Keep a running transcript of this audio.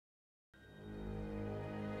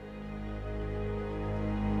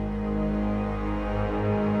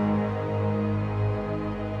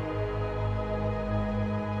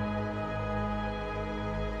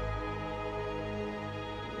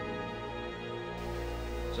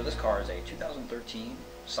So this car is a 2013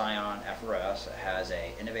 Scion FRS. It has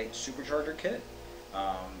a Innovate Supercharger kit.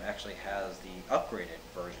 Actually has the upgraded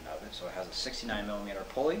version of it. So it has a 69mm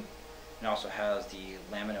pulley, and also has the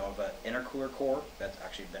Laminova intercooler core that's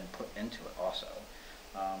actually been put into it also.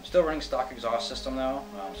 Still running stock exhaust system though,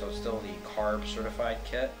 so it's still the CARB certified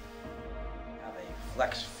kit. We have a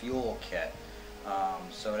flex fuel kit.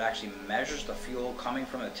 So it actually measures the fuel coming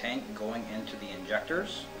from the tank going into the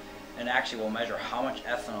injectors, and actually will measure how much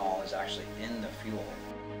ethanol is actually in the fuel.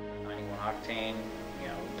 91 octane, you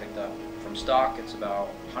know, we picked up from stock. It's about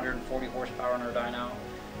 140 horsepower in our dyno,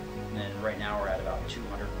 and then right now we're at about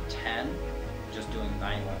 210, just doing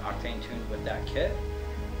 91 octane tuned with that kit.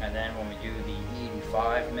 And then when we do the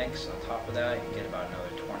E85 mix on top of that, you get about another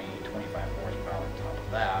 20-25 horsepower on top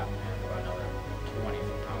of that, and about another 20